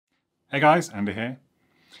Hey guys, Andy here.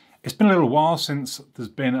 It's been a little while since there's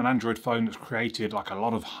been an Android phone that's created like a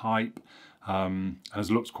lot of hype and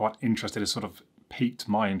has looked quite interesting. It's sort of piqued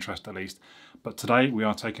my interest at least. But today we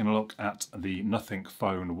are taking a look at the Nothing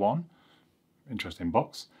Phone 1. Interesting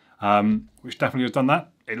box, which definitely has done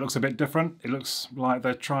that. It looks a bit different. It looks like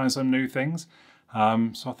they're trying some new things. So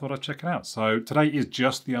I thought I'd check it out. So today is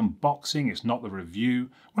just the unboxing. It's not the review.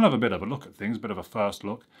 We'll have a bit of a look at things, a bit of a first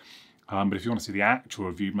look. But if you want to see the actual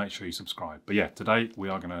review, make sure you subscribe. But yeah, today we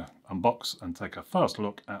are going to unbox and take a first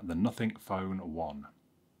look at the Nothing Phone 1.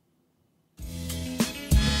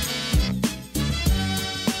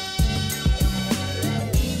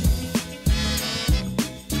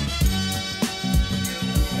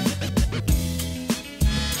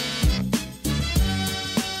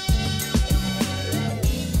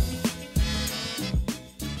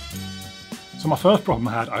 So my first problem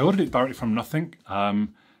I had, I ordered it directly from Nothing.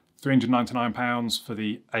 £399 for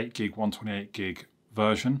the 8GB, 128GB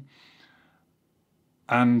version.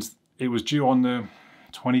 And it was due on the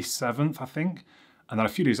 27th, I think. And then a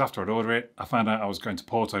few days after I'd ordered it, I found out I was going to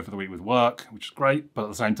Porto for the week with work, which is great. But at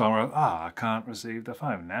the same time, I was, I can't receive the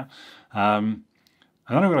phone now. And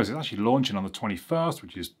then I realised it's actually launching on the 21st,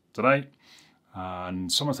 which is today.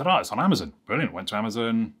 And someone said, it's on Amazon. Brilliant. Went to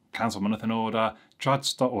Amazon, cancelled my Nothing order,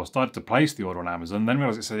 started to place the order on Amazon, then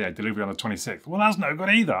realised it said, delivery on the 26th. Well, that's no good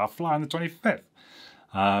either. I'll fly on the 25th.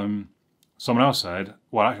 Someone else said,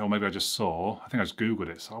 well, actually, or maybe I just saw, I think I just Googled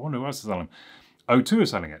it, so I wonder who else is selling them. O2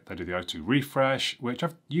 is selling it. They do the O2 refresh, which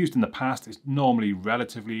I've used in the past. It's normally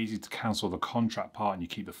relatively easy to cancel the contract part and you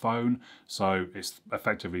keep the phone. So it's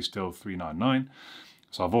effectively still $399.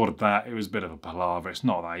 So I've ordered that. It was a bit of a palaver. It's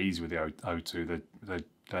not that easy with the O2.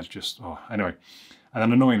 They're just, anyway. And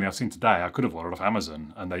then annoyingly, I've seen today, I could have ordered off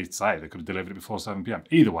Amazon and they say they could have delivered it before 7 PM.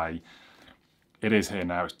 Either way, it is here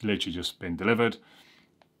now. It's literally just been delivered.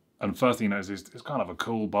 And first thing you notice is it's kind of a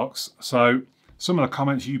cool box. So some of the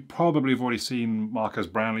comments, you probably have already seen Marcus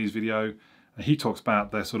Brownlee's video. And he talks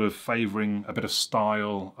about they're sort of favouring a bit of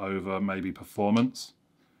style over maybe performance.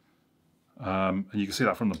 And you can see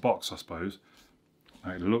that from the box, I suppose.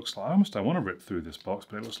 It looks like, I almost don't want to rip through this box,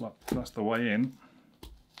 but it looks like that's the way in.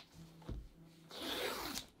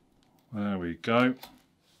 There we go.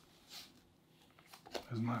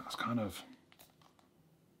 Isn't that, that's kind of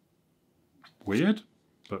weird,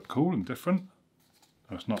 but cool and different.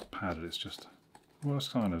 Oh, it's not padded, it's just, well, it's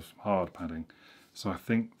kind of hard padding. So I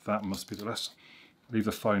think that must be the, let's leave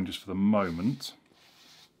the phone just for the moment.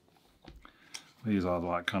 These are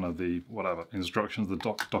like kind of the, whatever, instructions,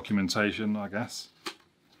 the documentation, I guess.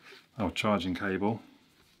 Oh, charging cable.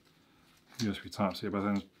 USB Type-C, but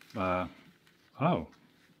then, I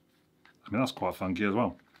mean, that's quite funky as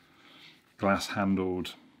well.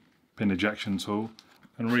 Glass-handled pin ejection tool.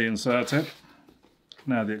 And reinsert it.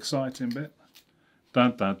 Now the exciting bit.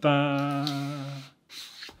 Dun, dun, dun.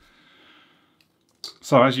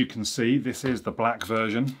 So as you can see, this is the black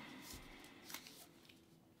version.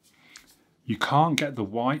 You can't get the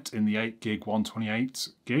white in the 8GB,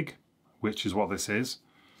 128GB, which is what this is.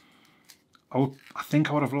 I think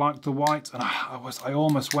I would have liked the white, and I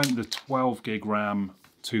almost went the 12GB RAM,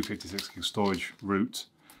 256GB storage route,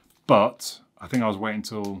 but I think I was waiting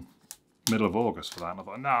until middle of August for that, and I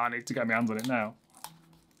thought, no, I need to get my hands on it now.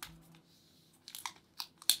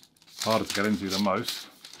 Harder to get into than most.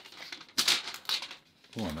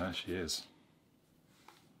 Oh, and there she is.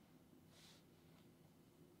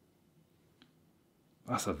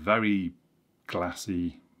 That's a very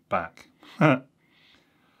glassy back.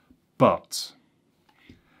 But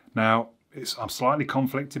now I'm slightly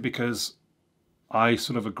conflicted because I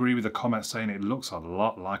sort of agree with the comments saying it looks a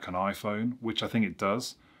lot like an iPhone, which I think it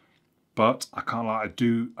does. But I can't lie,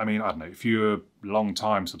 I mean, I don't know, if you're long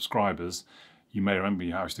time subscribers, you may remember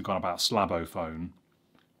how I used to go on about Slabo phone.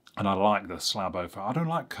 And I like the Slabo phone. I don't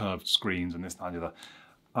like curved screens and this and the other.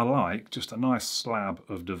 I like just a nice slab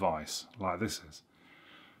of device like this is.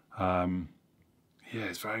 Yeah,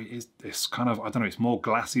 it's kind of, I don't know, it's more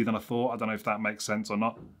glassy than I thought. I don't know if that makes sense or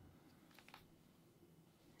not.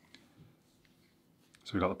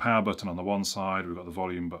 So we've got the power button on the one side, we've got the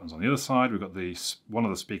volume buttons on the other side, we've got one of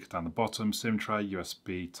the speakers down the bottom, SIM tray,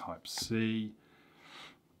 USB Type-C.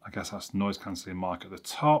 I guess that's noise cancelling mic at the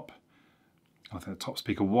top. I think the top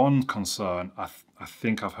speaker, one concern, I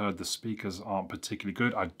think I've heard the speakers aren't particularly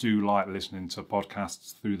good. I do like listening to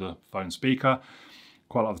podcasts through the phone speaker.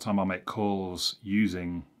 Quite a lot of the time I'll make calls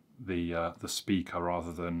using the speaker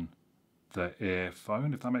rather than the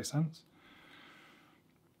earphone, if that makes sense.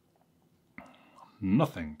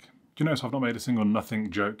 Nothing. Do you notice I've not made a single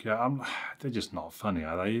nothing joke yet? They're just not funny,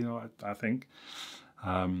 are they? You know, I think.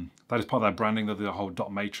 That is part of their branding, the whole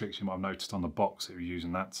dot matrix. You might have noticed on the box it was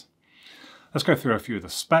using that. Let's go through a few of the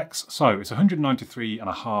specs. So it's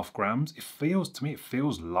 193.5 grams. It feels, to me, it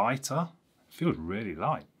feels lighter. It feels really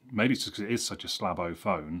light. Maybe it's just because it is such a slabo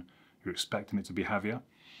phone, you're expecting it to be heavier.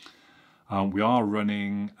 We are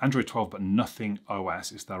running Android 12, but nothing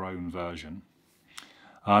OS. It's their own version.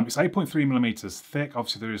 It's 8.3 millimeters thick.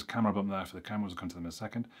 Obviously, there is a camera bump there for the cameras. We'll come to them in a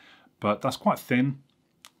second. But that's quite thin.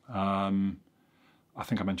 I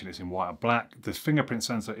think I mentioned it's in white or black. The fingerprint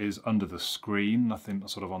sensor is under the screen, nothing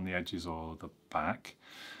sort of on the edges or the back.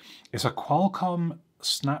 It's a Qualcomm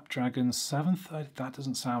Snapdragon 730. That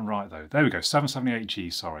doesn't sound right though. There we go,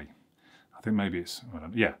 778G, sorry. I think maybe it's,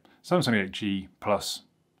 yeah, 778G plus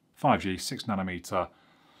 5G, 6nm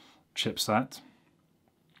chipset.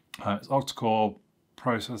 It's octa-core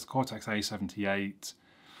processor, Cortex A78,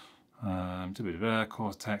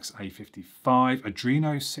 Cortex A55,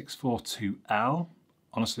 Adreno 642L.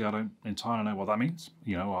 Honestly, I don't entirely know what that means.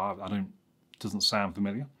 You know, I don't, doesn't sound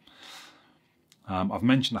familiar. I've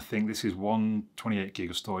mentioned, I think this is 128 gig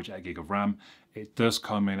of storage, 8 gig of RAM. It does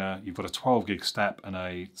come in you've got a 12 gig step and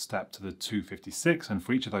a step to the 256, and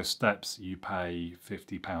for each of those steps, you pay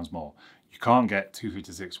 £50 more. You can't get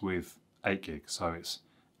 256 with 8 gig, so it's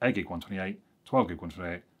 8 gig 128, 12 gig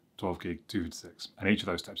 128, 12 gig 256, and each of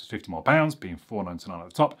those steps is £50 more, being £4.99 at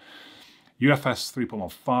the top. UFS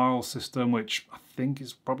 3.1 file system, which I think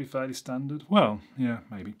is probably fairly standard. Well, yeah,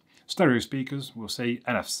 maybe. Stereo speakers, we'll see.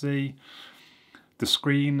 NFC. The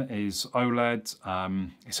screen is OLED.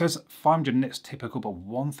 It says 500 nits typical, but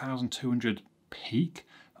 1200 peak.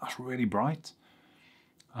 That's really bright.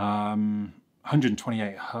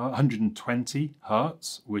 120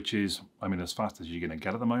 hertz, which is, I mean, as fast as you're going to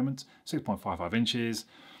get at the moment. 6.55 inches.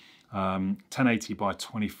 1080 by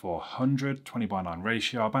 2400, 20:9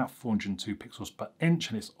 ratio, about 402 pixels per inch,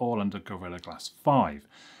 and it's all under Gorilla Glass 5.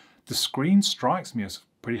 The screen strikes me as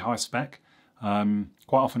pretty high spec. Quite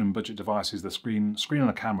often in budget devices, the screen and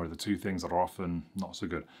the camera are the two things that are often not so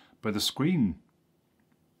good. But the screen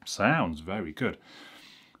sounds very good.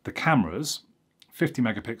 The cameras, 50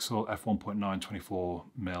 megapixel f1.9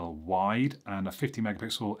 24mm wide and a 50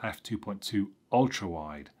 megapixel f2.2 ultra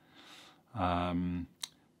wide.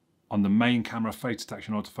 On the main camera, face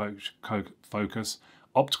detection, autofocus,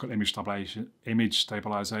 optical image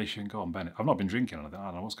stabilization. Go on, Bennett. I've not been drinking anything. I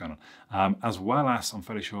don't know what's going on. As well as, I'm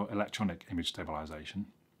fairly sure, electronic image stabilization.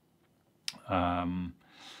 Can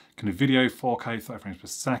do video 4K 30 frames per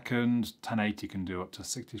second. 1080 can do up to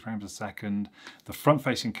 60 frames per second. The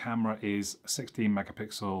front-facing camera is 16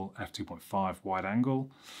 megapixel f2.5 wide angle,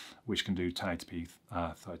 which can do 1080p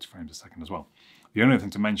 30 frames per second as well. The only thing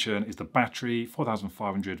to mention is the battery,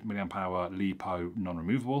 4,500 milliamp hour LiPo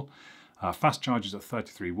non-removable. Fast charges at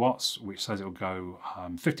 33 watts, which says it will go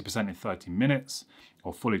 50% in 30 minutes,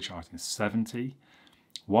 or fully charged in 70.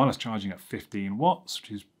 Wireless charging at 15 watts,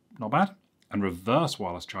 which is not bad. And reverse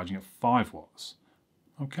wireless charging at 5 watts.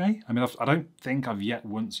 Okay, I mean, I don't think I've yet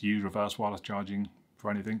once used reverse wireless charging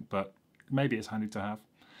for anything, but maybe it's handy to have.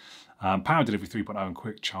 Power delivery 3.0 and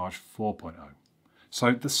quick charge 4.0.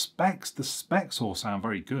 So the specs all sound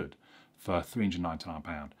very good for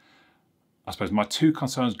 £399. I suppose my two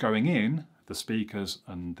concerns going in, the speakers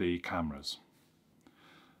and the cameras.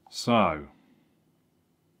 So,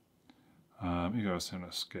 you go, so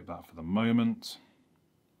let's skip that for the moment.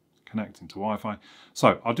 Connecting to Wi-Fi.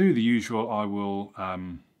 So I'll do the usual.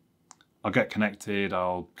 I'll get connected,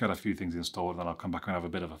 I'll get a few things installed, and then I'll come back and have a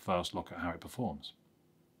bit of a first look at how it performs.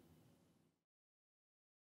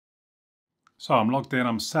 So I'm logged in,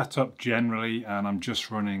 I'm set up generally, and I'm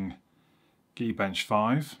just running Geekbench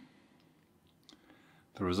 5.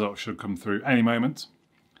 The results should come through any moment.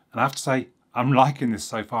 And I have to say, I'm liking this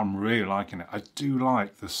so far, I'm really liking it. I do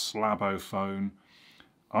like the Slabo phone.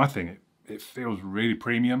 I think it feels really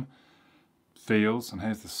premium. Feels, and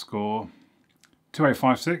here's the score.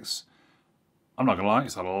 2856. I'm not gonna lie,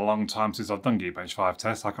 it's a long time since I've done Geekbench 5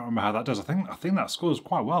 tests. I can't remember how that does. I think that scores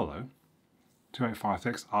quite well though.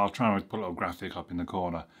 2856. I'll try and put a little graphic up in the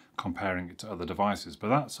corner comparing it to other devices, but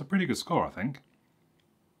that's a pretty good score, I think.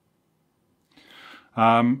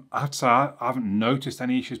 I have to say, I haven't noticed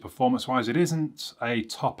any issues performance-wise. It isn't a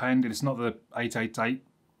top end, it's not the 888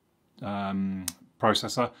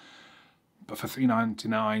 processor, but for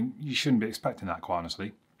 $399, you shouldn't be expecting that, quite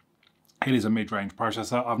honestly. It is a mid-range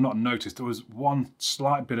processor. I've not noticed, there was one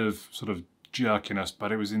slight bit of sort of jerkiness,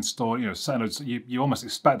 but it was installed, you know, you almost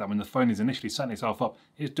expect that when the phone is initially setting itself up,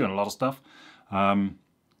 it's doing a lot of stuff. And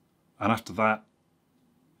after that,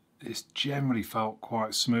 it's generally felt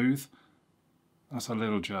quite smooth. That's a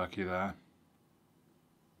little jerky there.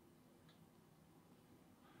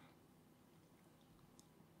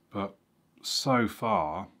 so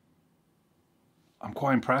far, I'm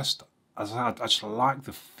quite impressed. As I said, I just like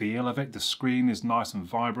the feel of it. The screen is nice and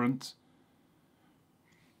vibrant.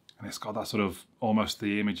 And it's got that sort of, almost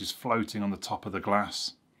the image is floating on the top of the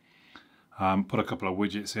glass. Put a couple of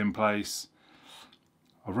widgets in place.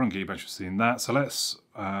 I've run Geekbench for seeing that. So let's...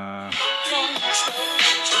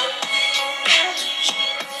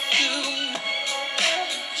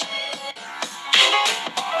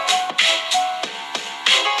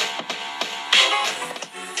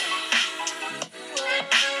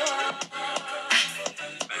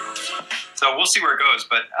 So we'll see where it goes,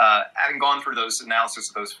 but having gone through those analysis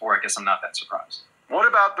of those four, I guess I'm not that surprised. What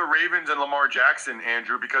about the Ravens and Lamar Jackson,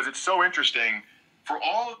 Andrew? Because it's so interesting for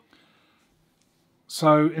all...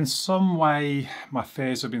 So in some way, my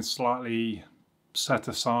fears have been slightly set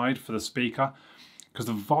aside for the speaker because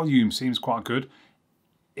the volume seems quite good.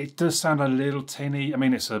 It does sound a little tinny. I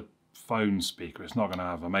mean, it's a phone speaker. It's not going to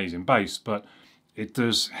have amazing bass, but it's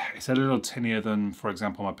a little tinnier than, for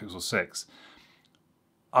example, my Pixel 6.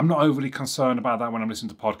 I'm not overly concerned about that when I'm listening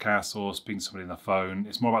to podcasts or speaking to somebody on the phone.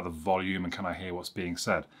 It's more about the volume and can I hear what's being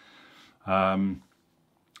said. I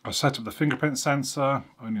set up the fingerprint sensor,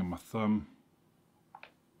 only on my thumb.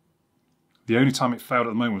 The only time it failed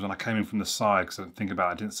at the moment was when I came in from the side because I didn't think about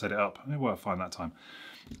it. I didn't set it up. It worked fine that time.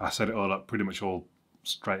 I set it all up pretty much all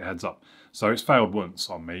straight heads up. So it's failed once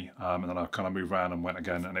on me and then I kind of moved around and went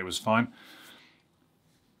again and it was fine.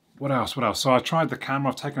 What else? So I tried the camera.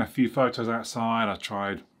 I've taken a few photos outside. I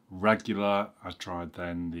tried regular. I tried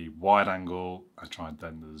then the wide angle. I tried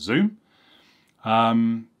then the zoom.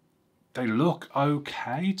 They look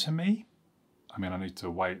okay to me. I mean, I need to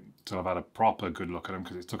wait till I've had a proper good look at them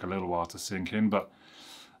because it took a little while to sink in, but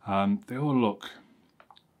they all look,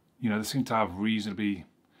 you know, they seem to have reasonably,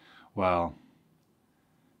 well,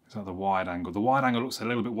 is that the wide angle? The wide angle looks a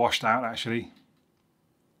little bit washed out actually.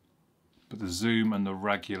 But the zoom and the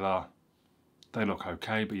regular, they look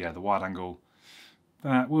okay. But yeah, the wide angle,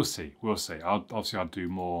 we'll see. I'll do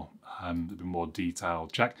more, a bit more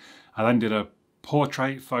detailed check. I then did a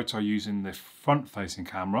portrait photo using the front-facing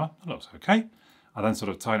camera. It looks okay. I then sort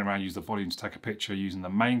of turned around, used the volume to take a picture using the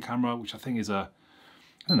main camera, which I think is I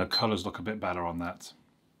think the colours look a bit better on that.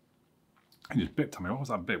 It just bipped on me. What was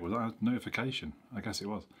that bit? Was that a notification? I guess it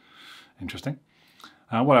was. Interesting.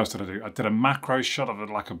 What else did I do? I did a macro shot of it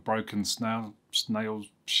like a broken snail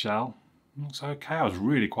shell. Looks okay. I was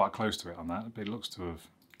really quite close to it on that. It looks to have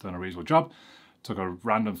done a reasonable job. Took a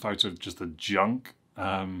random photo of just the junk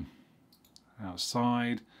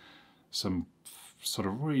outside. Some sort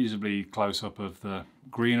of reasonably close up of the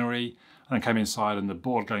greenery. And then came inside and the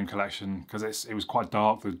board game collection, because it was quite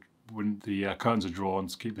dark. When the curtains are drawn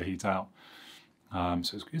to keep the heat out.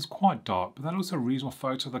 So it's quite dark, but that looks a reasonable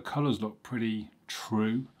photo. The colours look pretty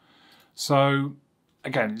true. So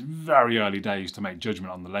again, it's very early days to make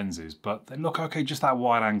judgment on the lenses, but they look okay, just that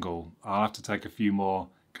wide angle. I'll have to take a few more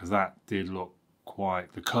because that did look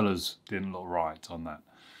quite, the colours didn't look right on that.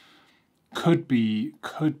 Could be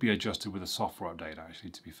adjusted with a software update actually,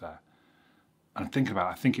 to be fair. And I'm thinking about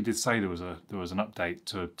it, I think it did say there was an update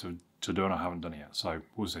to do and I haven't done it yet, so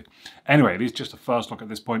we'll see. Anyway, it is just a first look at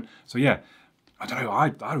this point. So yeah, I don't know,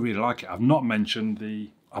 I really like it. I've not mentioned the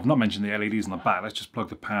LEDs on the back. Let's just plug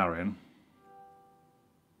the power in.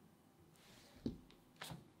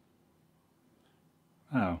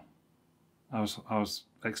 Oh, I was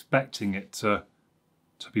expecting it to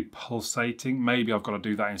be pulsating. Maybe I've got to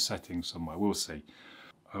do that in settings somewhere. We'll see.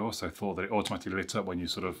 I also thought that it automatically lit up when you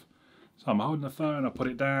sort of. So I'm holding the phone. I put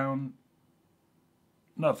it down.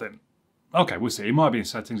 Nothing. Okay, we'll see. It might be in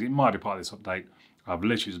settings. It might be part of this update. I've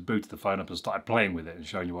literally just booted the phone up and started playing with it and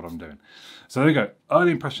showing you what I'm doing. So there you go.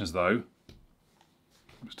 Early impressions though.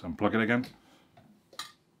 Just unplug it again.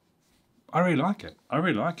 I really like it.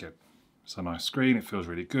 It's a nice screen. It feels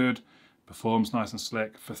really good. Performs nice and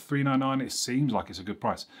slick. For $399, it seems like it's a good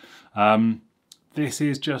price. This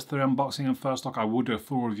is just the unboxing and first look. I will do a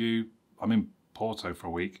full review. I'm in Porto for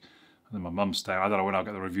a week. And then my mum's staying. I don't know when I'll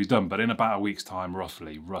get the review done, but in about a week's time,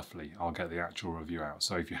 roughly, I'll get the actual review out.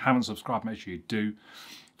 So if you haven't subscribed, make sure you do.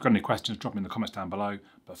 If you've got any questions, drop them in the comments down below.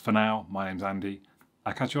 But for now, my name's Andy.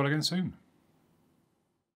 I'll catch you all again soon.